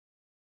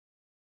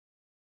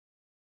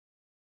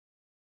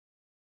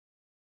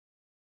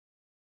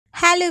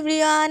Hello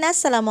everyone,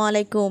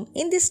 Assalamualaikum.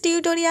 In this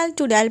tutorial,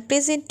 today I'll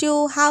present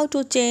you how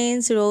to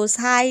change rows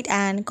height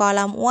and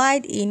column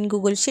width in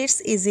Google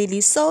Sheets easily.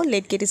 So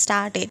let's get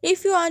started.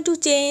 If you want to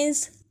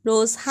change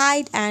rows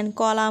height and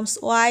columns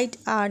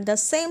width are the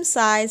same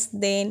size,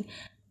 then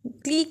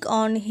click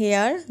on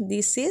here.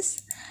 This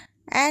is,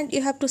 and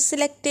you have to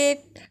select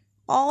it.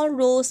 All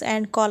rows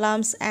and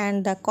columns,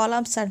 and the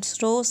columns and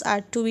rows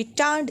are to be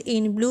turned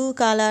in blue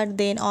color.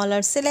 Then all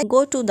are select.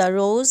 Go to the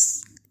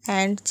rows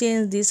and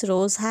change this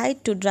rows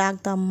height to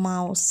drag the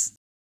mouse.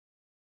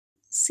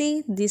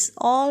 See, this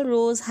all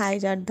rows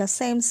height are the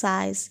same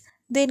size.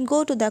 Then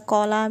go to the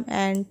column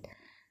and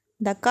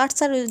the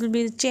cursor will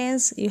be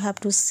changed. You have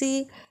to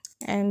see,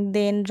 and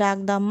then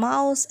drag the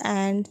mouse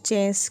and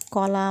change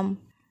column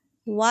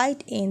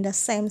width in the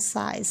same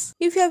size.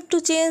 If you have to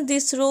change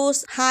this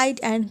rows height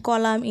and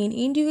column in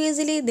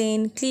individually,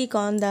 then click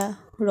on the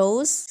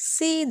rows.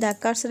 See, the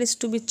cursor is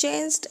to be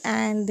changed,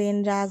 and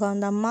then drag on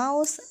the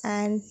mouse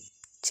and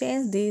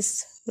change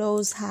this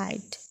rows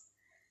height,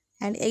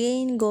 and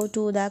again go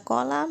to the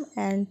column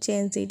and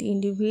change it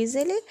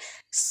individually.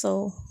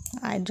 So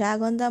I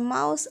drag on the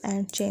mouse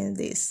and change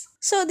this.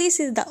 So this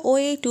is the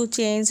way to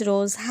change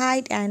rows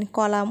height and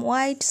column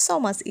width so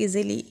much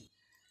easily.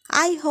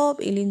 I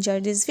hope you'll enjoy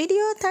this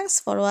video. Thanks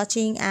for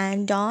watching,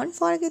 and don't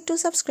forget to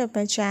subscribe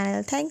my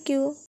channel. Thank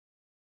you.